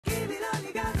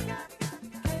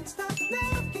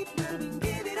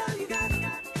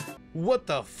What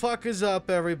the fuck is up,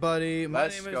 everybody? My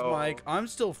Let's name is go. Mike. I'm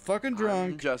still fucking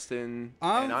drunk. I'm Justin,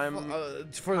 I'm and I'm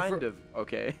kind of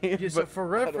okay. Yeah, so but for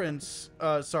reference,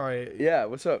 sorry. yeah,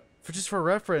 what's up? For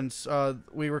reference,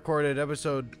 we recorded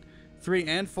episode 3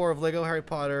 and 4 of Lego Harry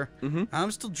Potter.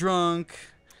 I'm still drunk.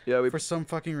 Yeah, for some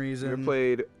fucking reason. We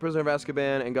played Prisoner of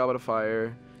Azkaban and Goblet of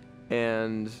Fire,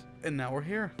 and now we're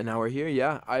here.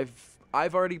 Yeah, I've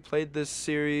already played this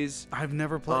series. I've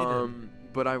never played it.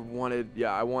 But I want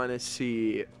to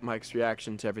see Mike's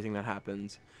reaction to everything that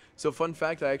happens. So fun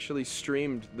fact, I actually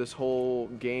streamed this whole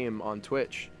game on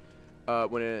Twitch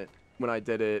when I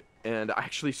did it, and I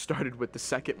actually started with the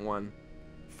second one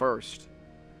first,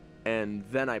 and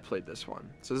then I played this one.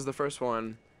 So this is the first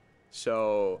one.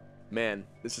 So man,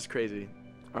 this is crazy.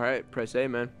 All right, press A,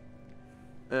 man.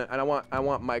 And I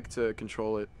want Mike to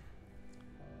control it.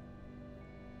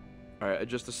 All right,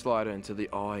 adjust the slider until the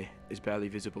eye is barely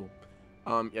visible.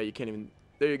 Yeah, you can't even.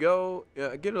 There you go.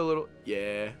 Yeah, get it a little.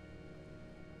 Yeah.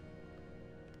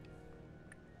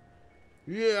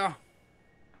 Yeah.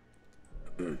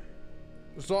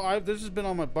 So this has been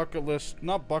on my bucket list,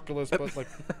 not bucket list, but like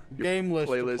game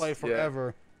list playlist, to play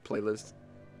forever. Yeah. Playlist.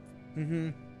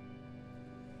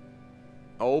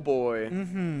 Oh boy.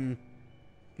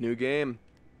 New game.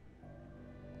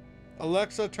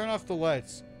 Alexa, turn off the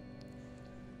lights.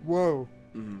 Whoa.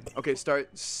 Okay,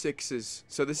 start 6s.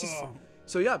 So this is.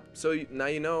 So yeah. So now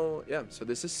you know. Yeah. So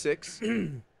this is 6.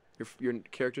 Your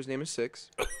character's name is 6.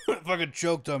 I fucking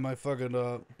choked on my fucking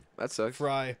That sucks.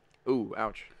 fry. Ooh,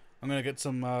 ouch. I'm gonna get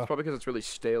some. It's probably because it's really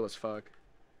stale as fuck.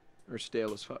 Or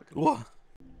stale as fuck. What?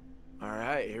 All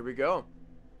right, here we go.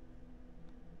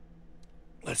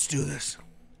 Let's do this.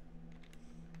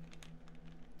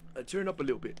 Turn up a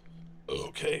little bit.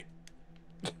 Okay.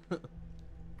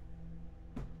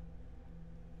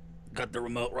 Got the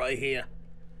remote right here.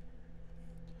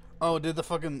 Oh, did the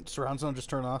fucking surround sound just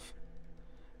turn off?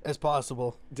 As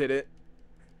possible. Did it?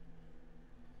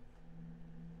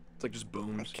 It's like just I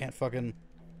booms. can't fucking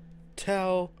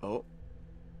tell. Oh.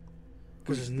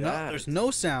 Because there's no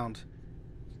sound.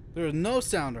 There's no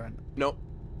sound right now. Nope.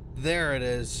 There it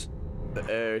is.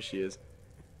 There she is.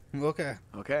 Okay.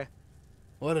 Okay.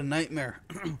 What a nightmare.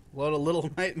 What a little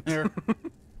nightmare.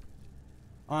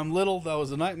 I'm little. That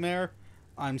was a nightmare.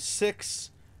 I'm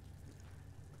 6.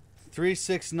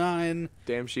 369.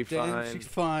 Damn, she's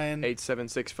fine.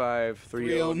 8765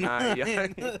 309. Yeah.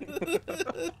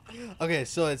 Okay,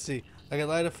 so let's see. I can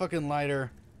light a fucking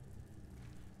lighter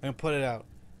and put it out.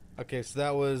 Okay, so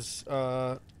that was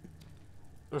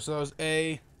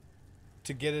A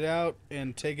to get it out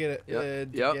and take it to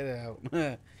get it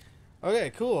out. Okay,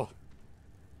 cool.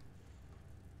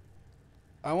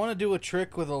 I want to do a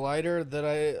trick with a lighter that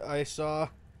I saw,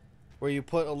 where you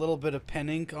put a little bit of pen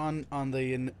ink on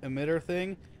the emitter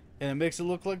thing, and it makes it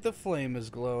look like the flame is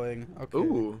glowing. Okay.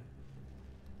 Ooh.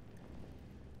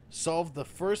 Solve the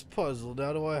first puzzle.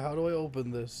 How do I open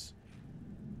this?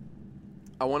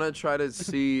 I want to try to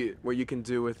see what you can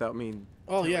do without me.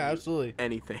 Oh yeah, absolutely.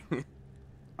 Anything.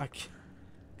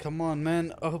 Come on,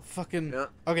 man. Oh fucking. Yeah.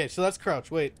 Okay, so that's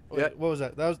crouch. Wait. Yeah. What was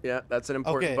that? That was. Yeah, that's an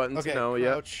important button to know.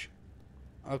 Crouch.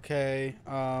 Yeah. Okay.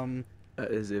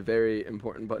 That is a very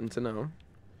important button to know.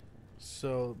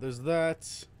 So there's that.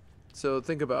 So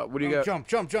think about what do you got?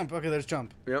 Jump. Okay, there's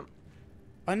jump. Yep.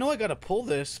 I know I gotta pull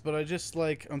this, but I just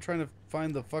I'm trying to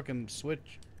find the fucking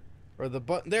switch, or the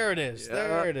button. There it is. Yeah.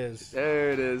 There it is. There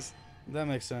it is. That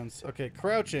makes sense. Okay,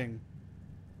 crouching.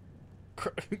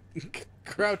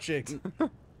 Crouching.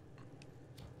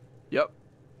 Yep.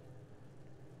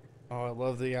 Oh, I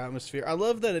love the atmosphere. I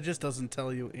love that it just doesn't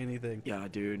tell you anything. Yeah,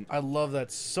 dude. I love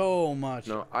that so much.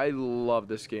 No, I love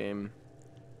this game.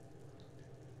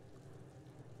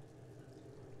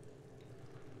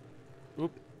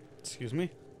 Oop. Excuse me.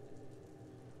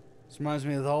 This reminds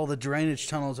me of all the drainage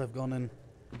tunnels I've gone in.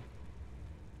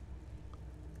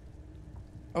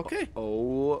 Okay.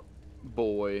 Oh,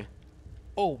 boy.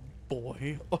 Oh,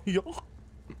 boy. Oh, yeah.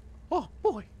 Oh,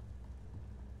 boy.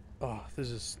 Oh,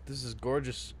 this is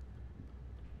gorgeous.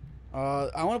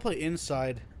 I want to play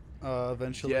inside,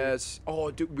 eventually. Yes. Oh,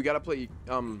 dude, we gotta play.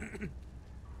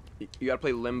 You gotta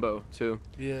play Limbo too.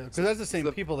 Yeah, because that's the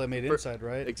same people that made Inside,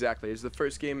 right? Exactly. It's the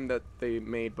first game that they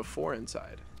made before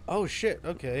Inside. Oh shit.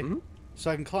 Okay.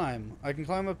 So I can climb. I can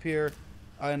climb up here,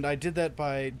 and I did that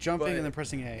by jumping and then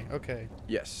pressing A. Okay.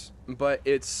 Yes, but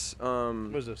it's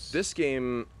What is this? This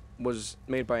game was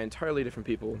made by entirely different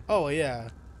people. Oh yeah.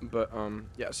 But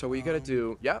yeah. So what you gotta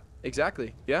do? Yeah.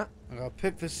 Exactly. Yeah. I gotta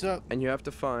pick this up. And you have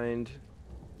to find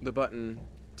the button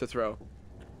to throw.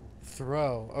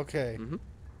 Throw. Okay.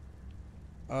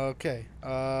 Okay.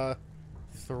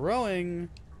 Throwing.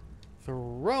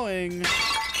 Throwing.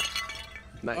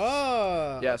 Nice.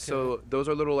 Ah. Yeah, okay. so those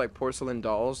are little like porcelain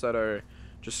dolls that are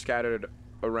just scattered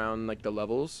around like the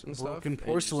levels and stuff. Broken and you just,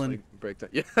 porcelain. like, break that.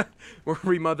 Yeah, we're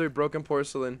remothered broken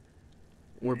porcelain.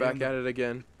 We're You're back getting at it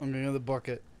again. I'm getting the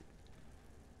bucket.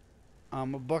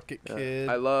 I'm a bucket kid.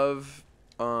 I love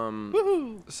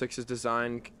Woohoo! Six's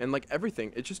design and like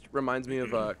everything. It just reminds me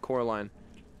of Coraline,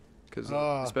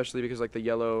 especially because like the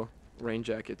yellow rain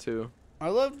jacket too. I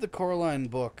love the Coraline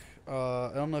book.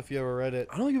 I don't know if you ever read it.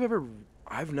 I don't think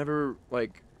I've never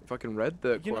like fucking read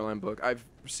the Coraline book. I've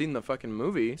seen the fucking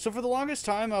movie. So for the longest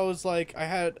time, I was like, I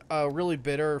had a really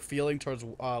bitter feeling towards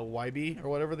YB or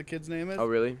whatever the kid's name is. Oh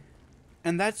really?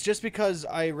 And that's just because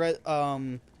I read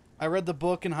the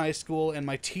book in high school, and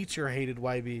my teacher hated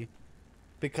YB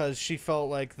because she felt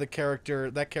like that character,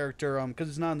 because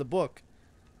it's not in the book.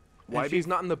 YB's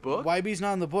not in the book? YB's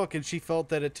not in the book, and she felt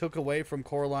that it took away from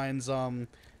Coraline's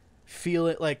feel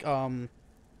it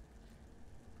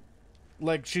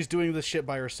like she's doing this shit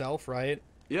by herself, right?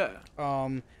 Yeah.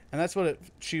 And that's what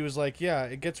she was like, yeah,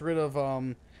 it gets rid of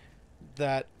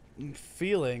that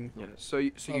feeling Yeah. So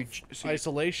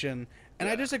isolation. And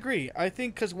I Yeah. disagree. I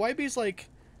think because YB's like,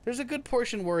 there's a good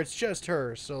portion where it's just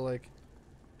her, so like,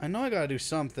 I know I gotta do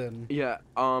something. Yeah.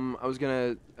 I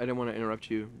didn't want to interrupt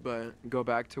you, but go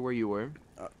back to where you were.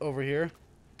 Over here.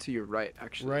 To your right,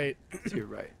 actually. Right. To your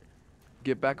right.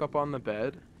 Get back up on the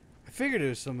bed, I figured it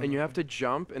was something. and you have to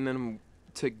jump, and then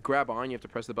to grab on, you have to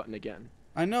press the button again.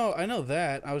 I know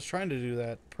that. I was trying to do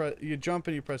that. You jump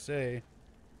and you press A.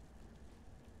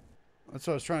 That's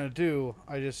what I was trying to do.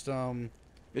 I just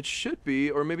It should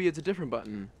be, or maybe it's a different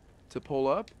button to pull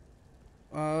up.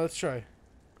 let's try.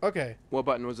 Okay. What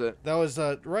button was it? That was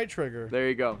right trigger. There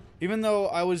you go. Even though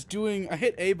I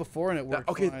hit A before and it worked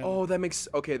Okay. fine. Oh, that makes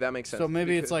sense. So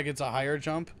maybe it's like it's a higher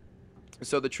jump.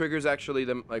 So the trigger's actually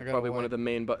gotta probably one wipe. of the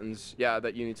main buttons. Yeah,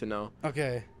 that you need to know.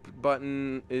 Okay.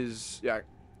 Button is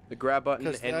the grab button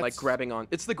 'Cause and like that's- grabbing on.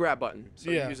 It's the grab button.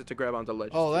 So Yeah. you use it to grab onto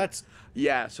ledges. Oh, too. that's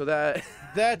So that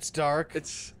that's dark.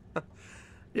 it's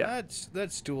yeah.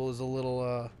 That stool is a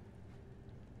little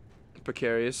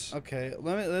Precarious. okay.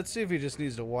 Let's see if he just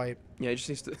needs to wipe. Yeah, he just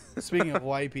needs to Speaking of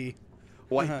wipey.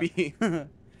 wipey.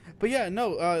 But yeah,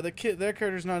 no, their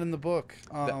character's not in the book.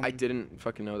 I didn't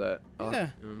fucking know that. Yeah.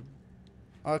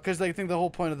 Because I think the whole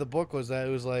point of the book was that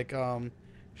it was like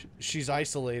she's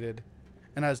isolated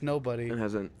and has nobody. It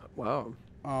hasn't. Wow.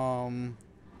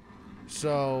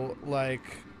 So like,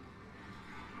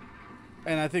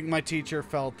 and I think my teacher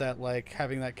felt that like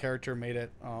having that character made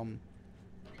it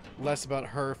less about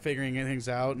her figuring things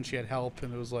out, and she had help,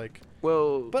 and it was like.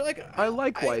 Well, But like, I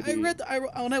like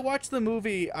YB. when I watched the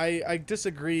movie, I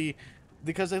disagree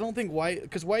because I don't think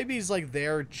because YB's like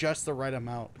there just the right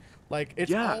amount. Like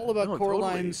it's all about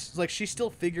Coraline's. Like she still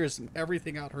figures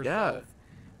everything out herself.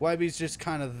 Yeah. YB's just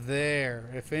kind of there,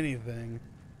 if anything.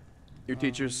 Your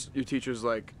teacher's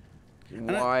like,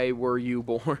 why were you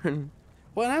born?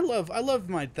 Well, and I love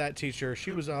that teacher. She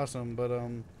was awesome. But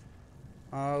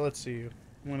let's see.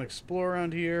 I'm gonna explore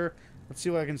around here. Let's see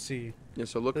what I can see. Yeah.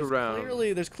 So look around.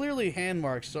 There's clearly hand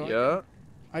marks. So yeah.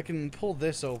 I can pull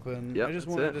this open. Yep, I just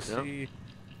wanted to see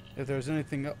if there's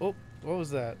anything. Oh, what was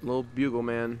that? Little bugle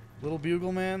man. Little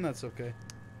bugle man? That's okay.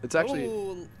 It's actually.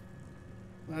 Oh,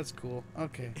 that's cool.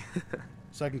 Okay.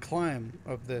 So I can climb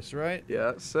up this, right?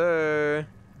 Yeah, sir.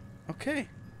 Okay.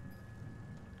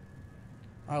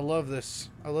 I love this.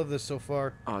 I love this so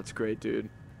far. Oh, it's great, dude.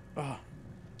 Oh.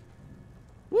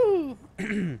 Woo!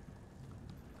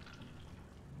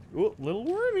 Ooh, little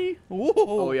wormy. Whoa.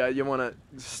 Oh yeah, you want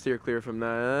to steer clear from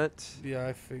that. Yeah,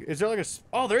 I figured. Is there like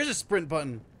oh, there is a sprint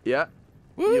button. Yeah.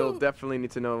 Woo! You'll definitely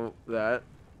need to know that.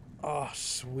 Oh,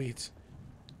 sweet.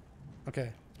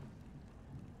 Okay.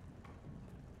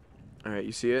 All right,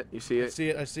 you see it? You see it? I see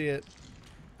it. I see it.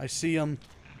 I see him.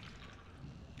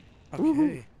 Okay.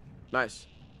 Woohoo. Nice.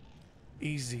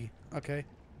 Easy. Okay.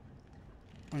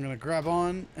 I'm gonna grab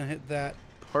on and hit that.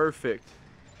 Perfect.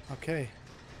 Okay.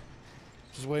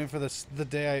 Just waiting for the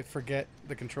day I forget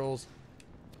the controls.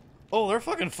 Oh, they're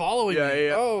fucking following me.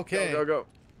 Yeah. Oh, okay. Go.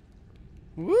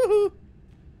 Woohoo!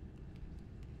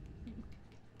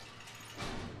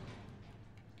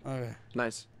 Okay.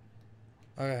 Nice.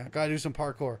 Okay, I gotta do some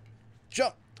parkour.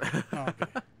 Jump! Oh, okay.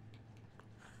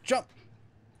 Jump!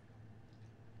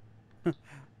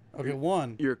 Okay,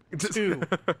 1, You're 2,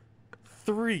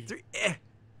 3,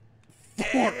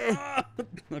 4.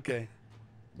 Okay.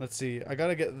 Let's see. I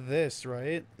gotta get this,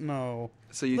 right? No.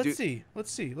 So you Let's see. Let's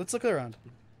see. Let's look around.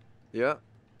 Yeah.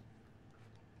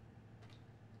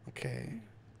 Okay.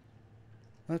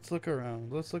 Let's look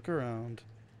around. Let's look around.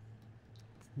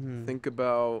 Think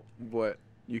about what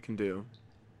you can do.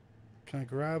 Can I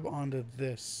grab onto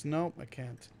this? Nope, I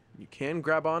can't. You can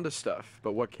grab onto stuff,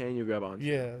 but what can you grab onto?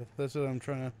 Yeah, that's what I'm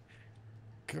trying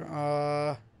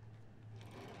to...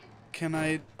 Can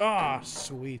I... Ah,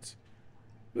 sweet.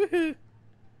 Woohoo!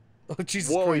 Oh,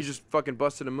 Jesus Whoa, Christ. you just fucking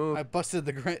busted a move. I busted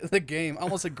the game.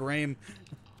 Almost a Graham.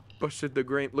 Busted the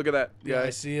grain. Look at that. Yeah,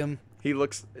 I see him. He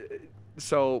looks...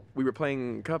 So, we were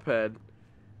playing Cuphead.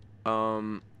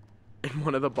 And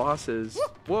one of the bosses...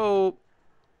 Whoa!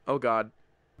 Oh, God.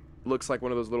 Looks like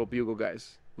one of those little bugle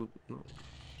guys.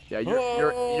 Yeah,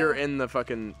 you're in the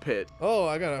fucking pit. Oh,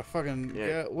 I gotta fucking...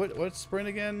 Yeah. What's sprint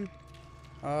again?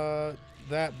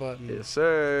 That button. Yes,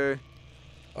 sir.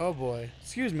 Oh, boy.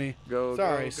 Excuse me. Go,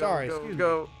 sorry, go, sorry, go, excuse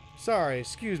go. me. Sorry,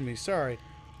 excuse me, sorry.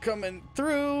 Coming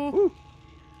through. Woo.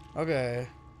 Okay.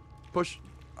 Push.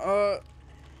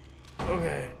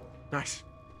 Okay. Nice.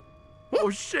 Oh,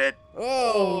 shit.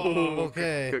 Oh,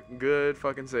 okay. Good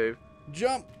fucking save.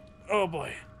 Jump. Oh,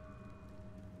 boy.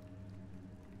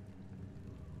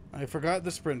 I forgot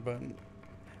the sprint button.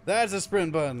 That's a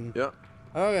sprint button. Yep.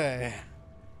 Okay.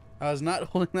 I was not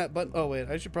holding that button. Oh, wait.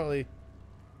 I should probably...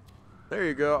 There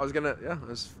you go. I was gonna... Yeah,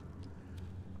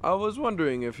 I was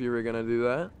wondering if you were gonna do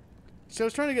that. So I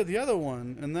was trying to get the other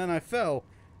one, and then I fell.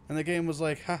 And the game was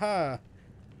like, haha.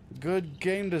 Good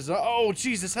game design. Oh,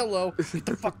 Jesus. Hello. Get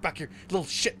the fuck back here. Little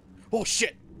shit. Oh,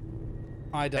 shit.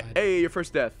 I died. Hey, your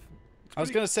first death. I was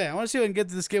going to say, I want to see if I can get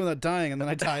to this game without dying, and then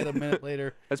I died a minute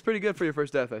later. That's pretty good for your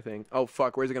first death, I think. Oh,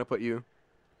 fuck. Where's it going to put you?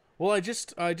 Well, I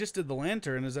just did the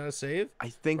lantern. Is that a save? I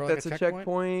think that's a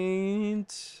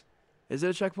checkpoint. Is it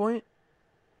a checkpoint?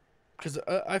 Because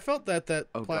I felt that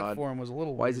platform was a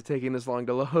little weird. Why is it taking this long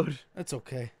to load? That's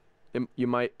okay. It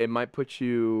might put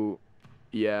you...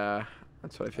 Yeah,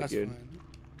 that's what I figured. That's fine.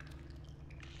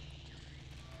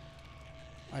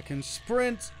 I can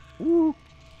sprint. Woo!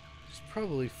 It's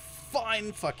probably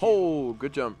fine. Fuck you. Oh,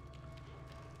 good jump.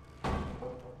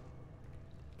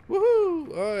 Woohoo!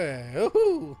 Oh yeah!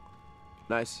 Woohoo!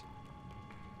 Nice.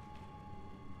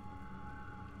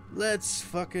 Let's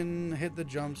fucking hit the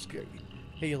jump scare.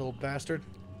 Hey, you little bastard!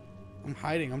 I'm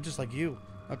hiding. I'm just like you.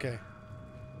 Okay.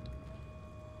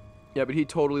 Yeah, but he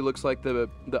totally looks like the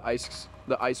ice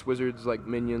wizard's like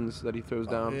minions that he throws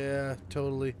down. Yeah,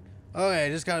 totally. Okay,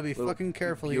 just gotta be fucking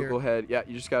careful here. Bugle head. Yeah,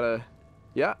 you just gotta.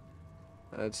 Yeah.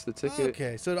 That's the ticket.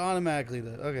 Okay, so it automatically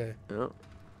does. Okay. Yeah.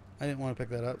 I didn't want to pick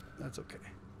that up. That's okay.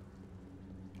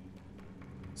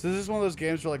 So this is one of those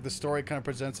games where like the story kind of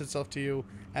presents itself to you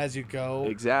as you go.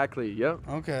 Exactly. Yep.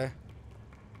 Okay.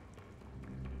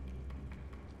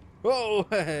 Whoa!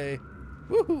 Hey!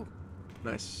 Woohoo!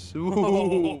 Nice. Ooh,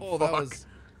 oh, that was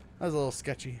a little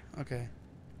sketchy. Okay.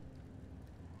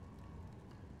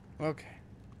 Okay.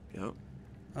 Yep.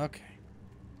 Okay.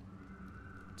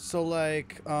 So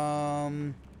like,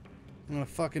 I'm gonna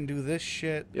fucking do this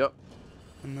shit. Yep.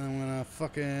 And then I'm gonna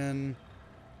fucking...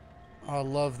 Oh, I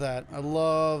love that. I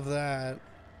love that.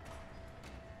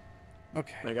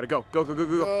 Okay. Now you gotta go. Go, go, go,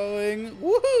 go, go. Going.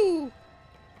 Woohoo!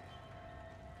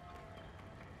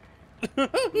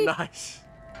 Nice.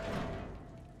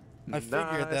 I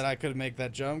figured that I could make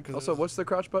that jump. Also, what's the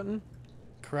crouch button?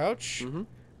 Crouch? Mm-hmm.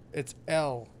 It's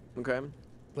L. Okay.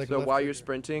 Like so while you're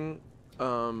sprinting,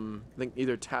 I think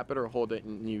either tap it or hold it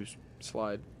and you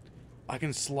slide. I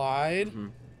can slide? Mm-hmm.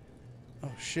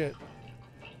 Oh, shit.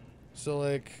 So,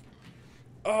 like...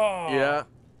 Oh! Yeah.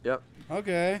 Yep.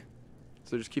 Okay.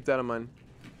 So just keep that in mind.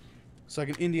 So I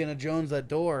can Indiana Jones that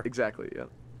door. Exactly, yeah.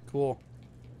 Cool.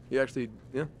 You actually,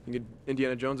 yeah, you can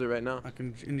Indiana Jones it right now. I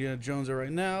can Indiana Jones it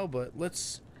right now, but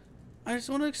let's... I just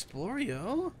want to explore,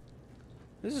 yo.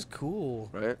 This is cool.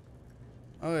 Right?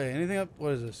 Okay, anything up?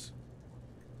 What is this?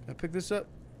 Can I pick this up?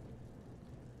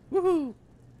 Woohoo!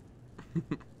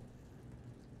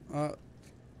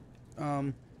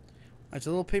 It's a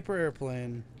little paper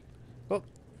airplane. Oh,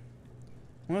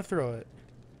 I'm gonna throw it.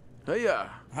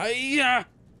 Hiya! Hiya!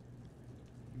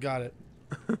 Got it.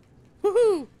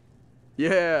 Woohoo!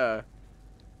 Yeah.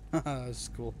 That's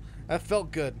cool. That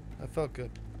felt good. That felt good.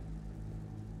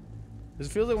 This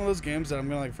feels like one of those games that I'm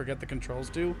gonna like forget the controls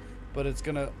to, but it's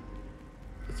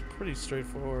pretty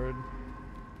straightforward.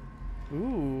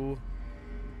 Ooh.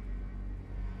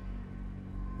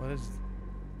 What is...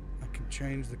 I can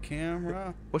change the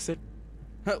camera. What's it?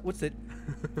 What's it?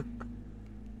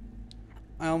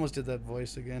 I almost did that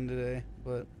voice again today,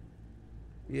 but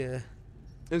yeah.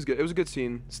 It was good. It was a good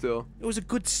scene still. It was a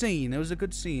good scene. It was a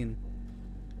good scene.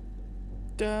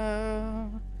 Da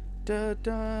da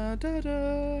da da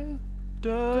da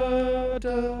da da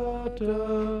da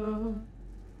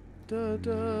da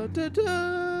da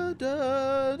da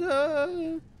da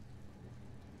da.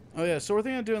 Oh yeah, so we're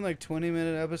thinking of doing like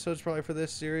 20-minute episodes probably for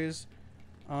this series.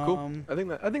 Cool. I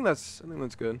think that's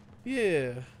good.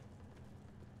 Yeah.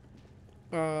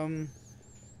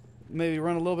 Maybe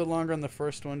run a little bit longer on the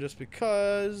first one just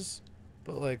because.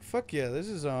 But like, fuck yeah, this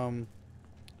is oh,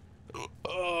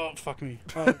 fuck me.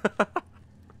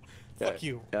 Fuck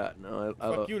you. Yeah, no,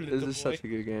 Fuck you, little this is boy. such a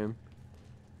good game.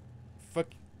 Fuck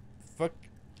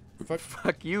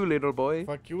Fuck you, little boy.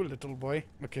 Fuck you, little boy.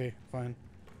 Okay, fine.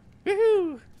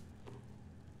 Woohoo!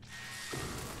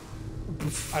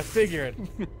 I figured.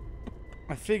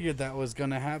 I figured that was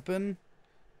gonna happen.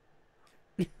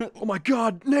 Oh my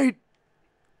God, Nate!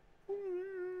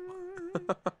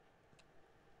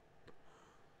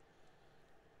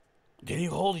 Can you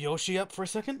hold Yoshi up for a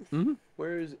second? Mm-hmm.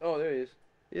 Where is? Oh, there he is.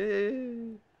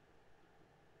 Yay!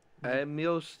 I'm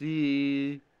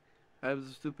Yoshi.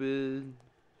 I'm stupid.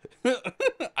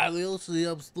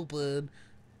 I'm stupid.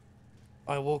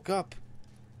 I woke up.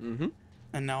 Mm-hmm.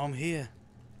 And now I'm here.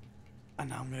 And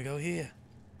now I'm gonna go here.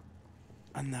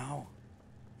 And now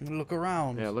I'm gonna look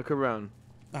around. Yeah, look around.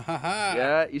 Ha.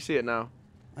 Yeah, you see it now.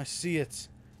 I see it.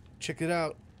 Check it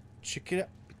out. Check it out.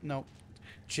 No.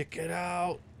 Check it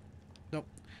out. No.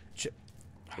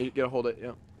 You gotta hold it,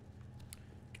 yeah.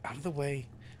 Out of the way.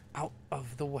 Out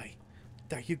of the way.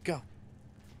 There you go.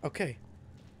 Okay.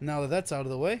 Now that that's out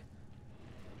of the way.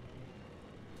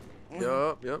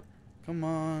 Yep. Come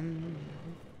on.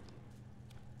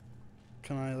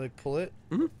 Can I like pull it?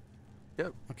 Mm-hmm.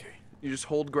 Yep. Okay. You just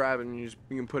hold grab and you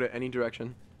can put it any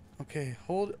direction. Okay,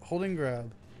 hold and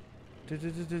grab.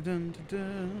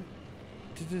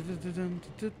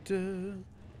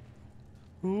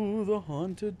 Ooh, the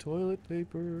haunted toilet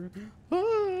paper.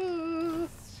 Ah!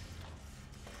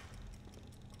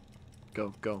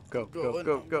 Go.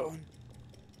 Going.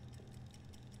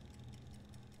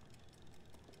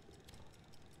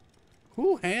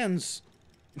 Ooh, hands.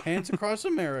 Hands across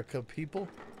America, people.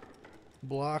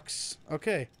 Blocks.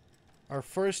 Okay. Our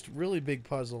first really big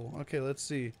puzzle. Okay, let's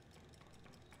see.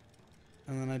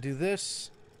 And then I do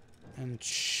this. And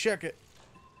check it.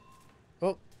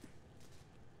 Oh.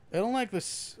 I don't like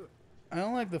this. I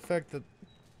don't like the fact that...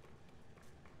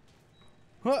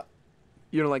 Huh!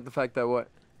 You don't like the fact that what?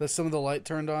 That some of the light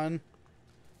turned on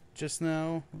just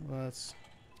now. That's...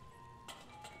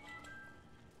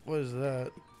 What is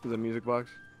that? The music box?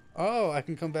 Oh, I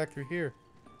can come back through here.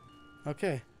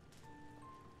 Okay.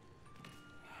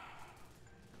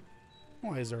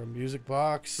 Why is there a music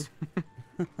box?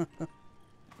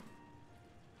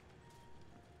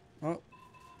 Oh.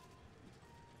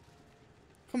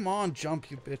 Come on,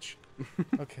 jump, you bitch.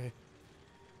 Okay.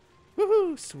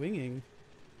 Woohoo! Swinging.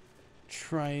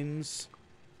 Trains.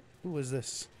 Who is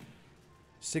this?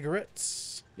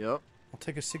 Cigarettes. Yep. I'll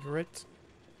take a cigarette.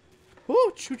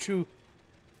 Oh, choo-choo.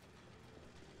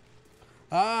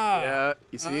 Ah! Yeah,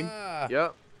 you see? Ah,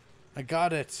 Yep. I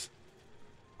got it.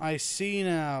 I see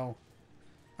now.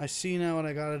 I see now what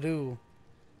I gotta do.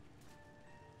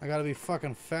 I gotta be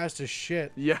fucking fast as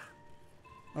shit. Yeah.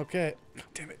 Okay.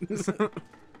 Damn it.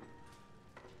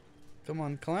 Come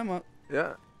on, climb up.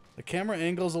 Yeah. The camera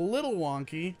angle's a little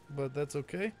wonky, but that's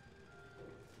okay.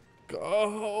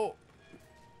 Go!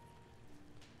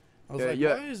 I was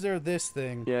Yeah, why is there this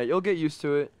thing? Yeah, you'll get used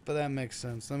to it. But that makes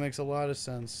sense. That makes a lot of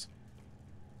sense.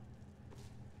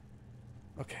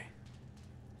 Okay.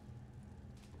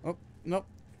 Oh, nope.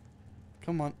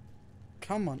 Come on.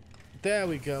 Come on. There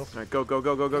we go. Alright, go.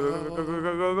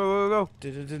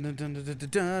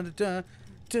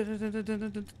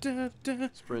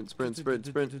 Sprint.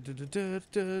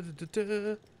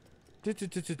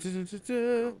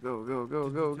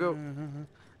 Go.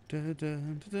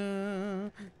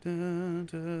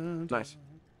 Nice.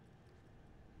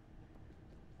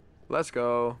 Let's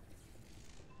go.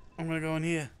 I'm gonna go in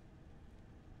here.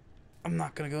 I'm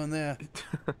not gonna go in there.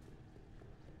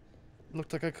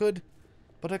 Looked like I could,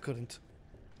 but I couldn't.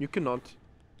 You cannot.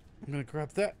 I'm gonna grab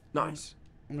that. Nice.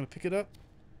 I'm gonna pick it up.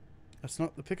 That's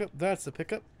not the pickup. That's the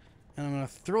pickup. And I'm gonna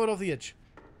throw it off the edge.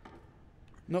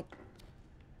 Nope.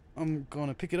 I'm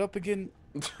gonna pick it up again.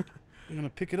 I'm gonna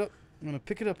pick it up. I'm gonna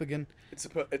pick it up again.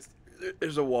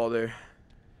 There's a wall there.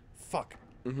 Fuck.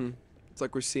 Mm-hmm. It's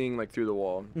like we're seeing like through the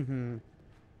wall. Mm-hmm.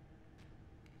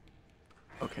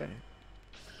 Okay.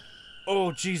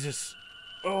 Oh, Jesus.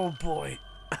 Oh, boy.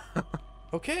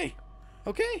 Okay.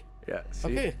 Okay. Yeah. See?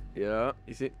 Okay. Yeah.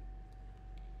 You see?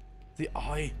 The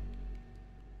eye.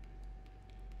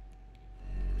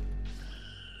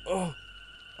 Oh.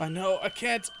 I know. I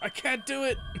can't do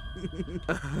it.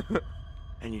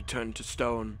 And you turn to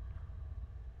stone.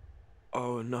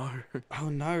 Oh, no. Oh,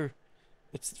 no.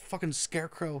 It's the fucking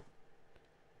Scarecrow.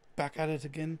 Back at it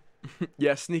again.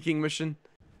 Yeah, sneaking mission.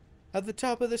 At the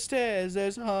top of the stairs,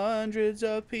 there's hundreds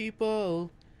of people.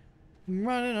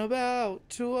 running about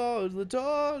towards the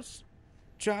doors,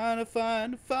 trying to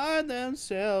find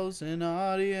themselves an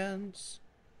audience.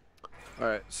 All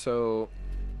right, so,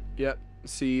 yep.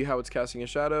 See how it's casting a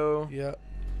shadow? Yeah.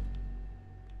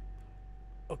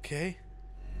 Okay.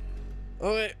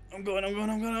 Oh wait, I'm going.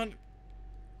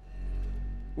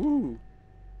 Ooh.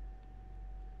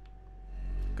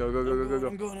 Go.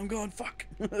 I'm going. Fuck.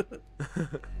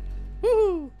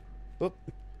 Woo! Whoop.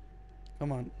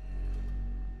 Come on.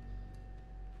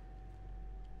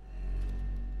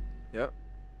 Yep.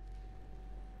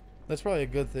 That's probably a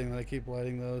good thing that I keep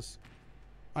lighting those.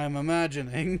 I'm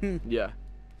imagining. Yeah.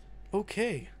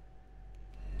 Okay.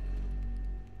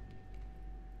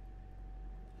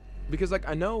 Because, like,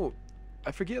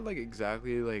 I forget, like,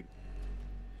 exactly, like,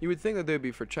 you would think that they'd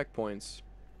be for checkpoints,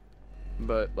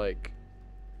 but, like,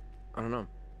 I don't know.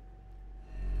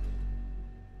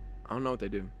 I don't know what they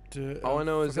do. All I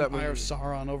know is that when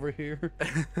Sauron over here.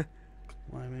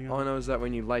 Climbing all I know is that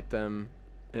when you light them,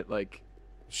 it, like...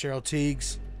 Cheryl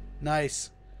Teagues.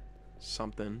 Nice.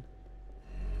 Something.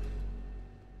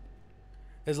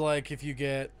 It's like if you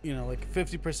get, you know, like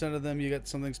 50% of them, you get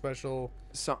something special.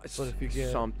 But if you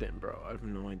get something, bro, I have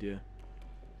no idea.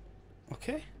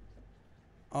 Okay.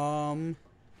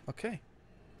 Okay.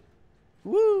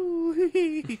 Woo!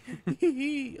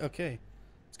 Okay.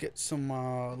 Let's get some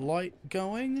light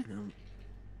going.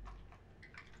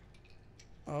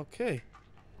 Okay.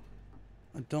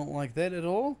 I don't like that at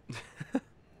all.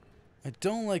 I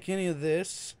don't like any of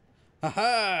this.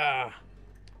 Aha!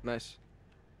 Nice.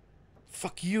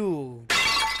 Fuck you.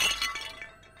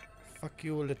 Fuck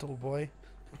you, little boy.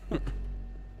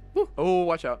 Oh,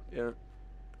 watch out. Yeah.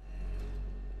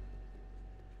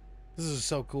 This is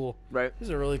so cool. Right. This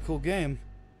is a really cool game.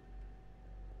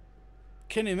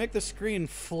 Can you make the screen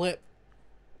flip?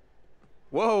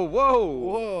 Whoa.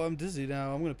 Whoa, I'm dizzy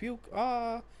now. I'm gonna puke.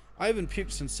 I haven't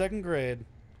puked since 2nd grade.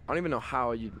 I don't even know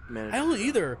how you managed. I don't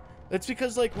either. It's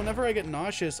because, like, whenever I get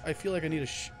nauseous, I feel like I need a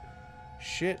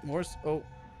shit more. Oh.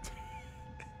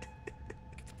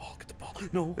 Get the ball.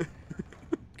 No.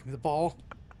 Give me the ball.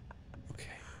 Okay.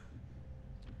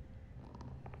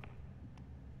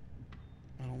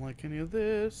 I don't like any of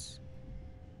this.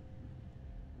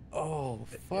 Oh,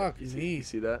 fuck me. You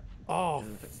see that? Oh,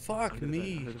 fuck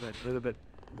me. Under the bed.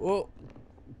 Whoa.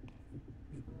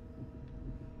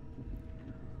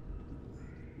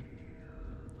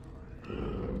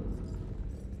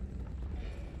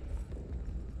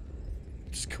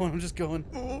 I'm just going.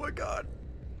 Oh my god.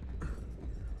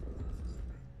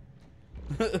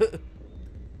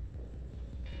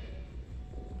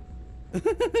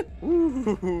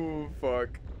 Ooh,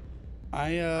 fuck.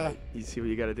 You see what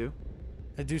you gotta do?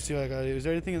 I do see what I gotta do. Is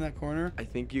there anything in that corner? I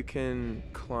think you can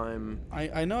climb.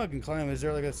 I know I can climb. Is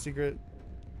there like a secret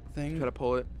thing? You gotta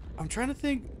pull it. I'm trying to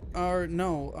think. Or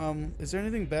no. Is there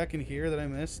anything back in here that I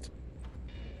missed?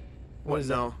 What is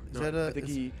no, that? No. Is that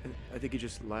I think he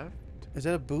just left. Is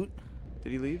that a boot?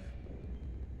 Did he leave?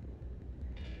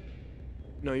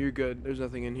 No, you're good. There's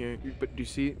nothing in here. But do you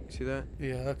see that?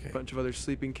 Yeah. Okay. Bunch of other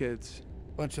sleeping kids.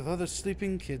 Bunch of other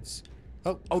sleeping kids.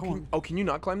 Oh. Can you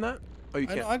not climb that? Oh, you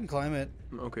can't. I can climb it.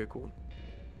 Okay, cool.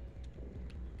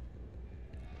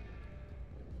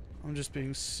 I'm just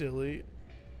being silly.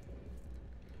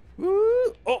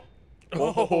 Woo!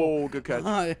 Oh, good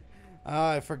catch.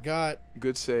 I forgot.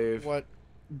 Good save. What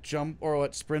jump or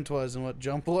what sprint was and what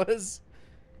jump was.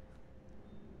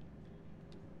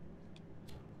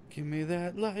 Give me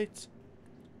that light.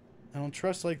 I don't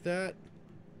trust like that.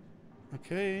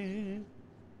 Okay.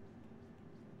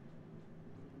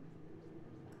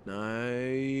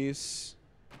 Nice.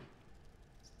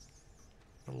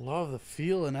 I love the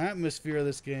feel and atmosphere of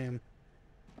this game.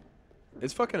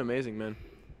 It's fucking amazing, man.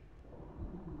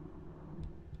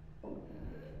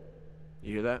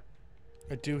 You hear that?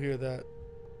 I do hear that.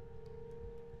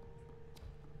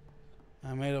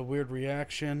 I made a weird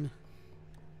reaction.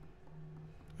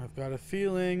 I've got a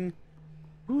feeling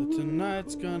that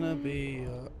tonight's gonna be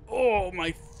oh,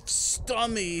 my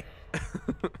stomach.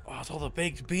 Oh, it's all the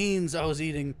baked beans I was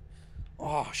eating.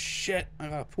 Oh shit, I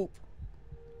gotta poop.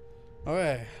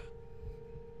 Okay.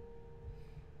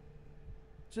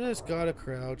 Just gotta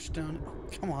crouch down. Oh,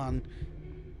 come on.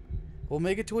 We'll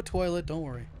make it to a toilet, don't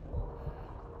worry.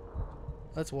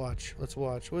 Let's watch.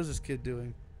 What is this kid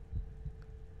doing?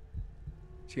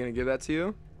 Is he gonna give that to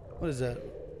you? What is that?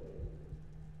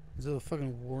 Is it a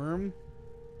fucking worm?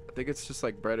 I think it's just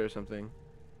like bread or something.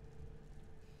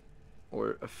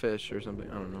 Or a fish or something.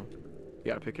 I don't know.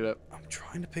 You gotta pick it up. I'm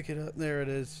trying to pick it up. There it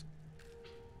is.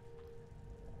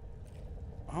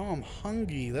 Oh, I'm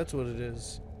hungry. That's what it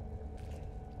is.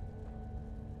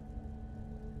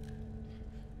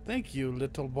 Thank you,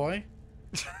 little boy.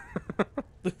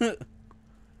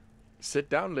 Sit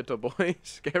down, little boy.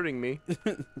 Scaring me.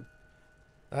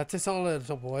 That is all,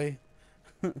 little boy.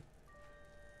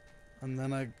 And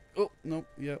then I... Oh, nope,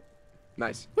 yep.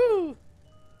 Nice. Woo!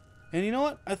 And you know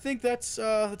what? I think that's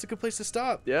a good place to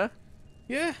stop. Yeah?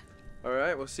 Yeah. All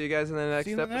right, we'll see you guys in the next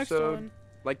See you in the next episode. one.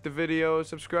 Like the video,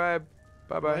 subscribe.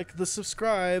 Bye-bye. Like the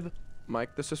subscribe.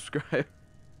 Mike the subscribe.